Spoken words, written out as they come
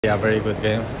A very good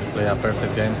game. We play a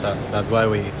perfect game, so that's why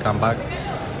we come back,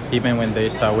 even when they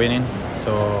start winning.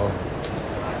 So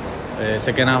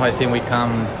second half, I think we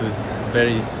come to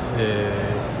very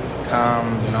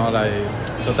calm, like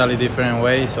totally different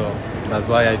way. So that's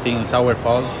why I think it's our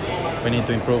fault. We need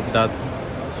to improve that,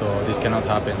 so this cannot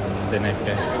happen in the next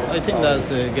game. I think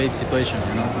that's a game situation.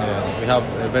 We have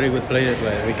very good players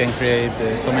where we can create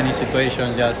so many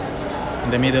situations just in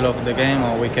the middle of the game,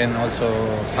 or we can also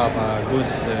have a good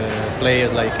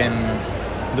players like can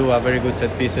do a very good set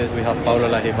pieces. We have Paulo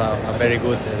like a very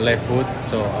good left foot,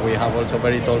 so we have also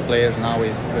very tall players now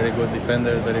with very good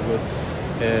defenders, very good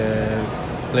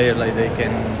players like they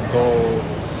can go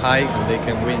high and they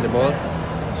can win the ball.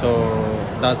 So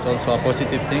that's also a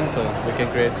positive thing. So we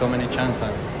can create so many chances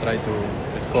and try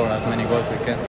to score as many goals we can.